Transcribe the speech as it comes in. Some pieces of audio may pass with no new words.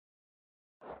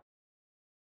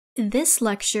In this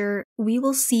lecture, we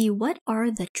will see what are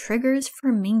the triggers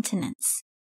for maintenance.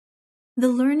 The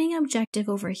learning objective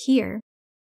over here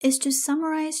is to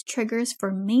summarize triggers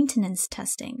for maintenance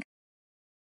testing.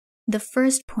 The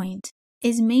first point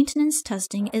is maintenance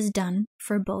testing is done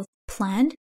for both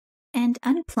planned and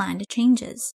unplanned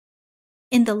changes.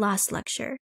 In the last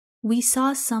lecture, we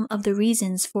saw some of the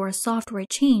reasons for a software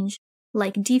change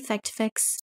like defect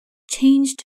fix,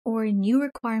 changed or new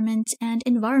requirement, and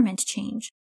environment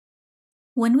change.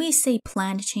 When we say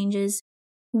planned changes,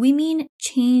 we mean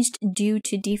changed due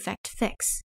to defect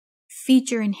fix,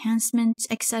 feature enhancements,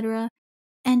 etc.,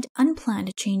 and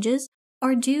unplanned changes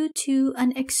are due to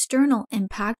an external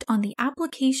impact on the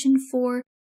application, for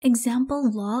example,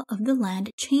 law of the land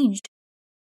changed.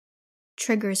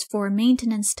 Triggers for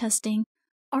maintenance testing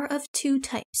are of two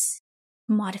types: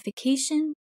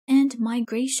 modification and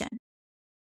migration.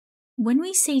 When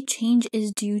we say change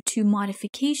is due to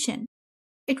modification,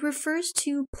 it refers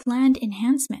to planned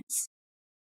enhancements.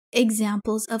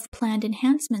 Examples of planned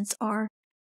enhancements are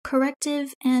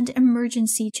corrective and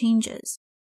emergency changes,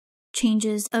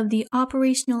 changes of the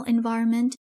operational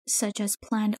environment, such as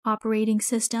planned operating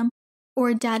system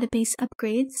or database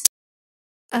upgrades,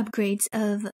 upgrades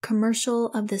of commercial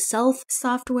of the self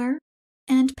software,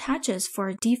 and patches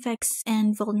for defects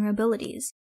and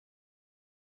vulnerabilities.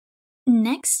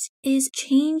 Next is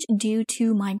change due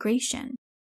to migration,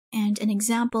 and an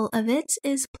example of it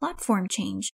is platform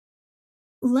change.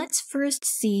 Let's first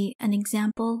see an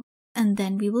example, and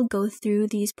then we will go through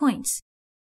these points.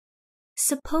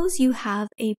 Suppose you have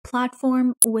a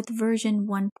platform with version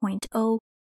 1.0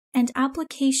 and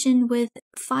application with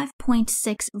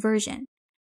 5.6 version,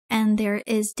 and there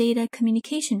is data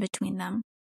communication between them.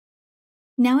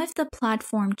 Now, if the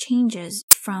platform changes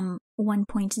from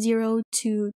 1.0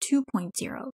 to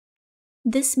 2.0,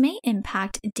 this may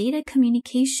impact data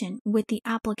communication with the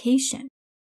application.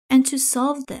 And to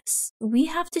solve this, we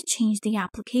have to change the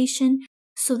application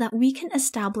so that we can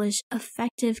establish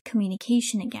effective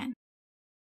communication again.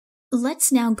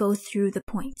 Let's now go through the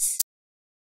points.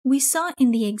 We saw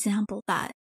in the example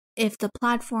that if the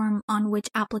platform on which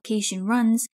application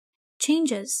runs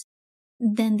changes,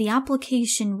 then the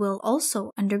application will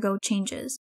also undergo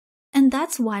changes. And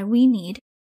that's why we need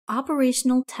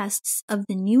operational tests of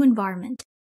the new environment,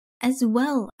 as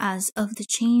well as of the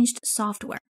changed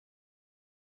software.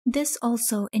 This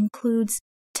also includes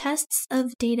tests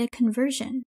of data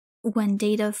conversion, when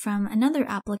data from another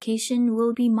application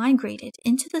will be migrated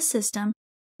into the system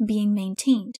being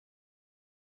maintained.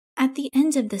 At the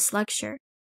end of this lecture,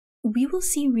 we will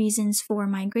see reasons for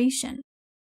migration.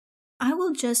 I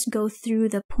will just go through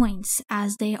the points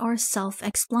as they are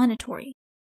self-explanatory.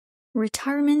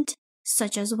 Retirement,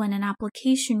 such as when an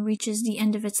application reaches the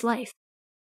end of its life.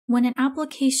 When an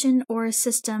application or a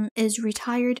system is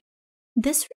retired,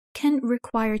 this can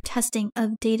require testing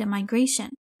of data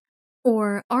migration,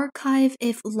 or archive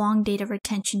if long data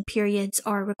retention periods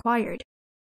are required.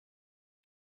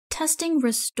 Testing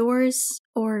restores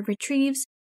or retrieves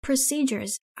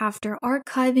procedures after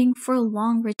archiving for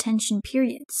long retention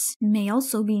periods may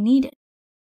also be needed.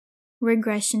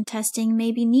 Regression testing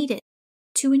may be needed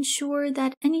to ensure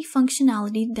that any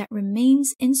functionality that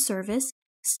remains in service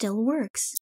still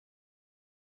works.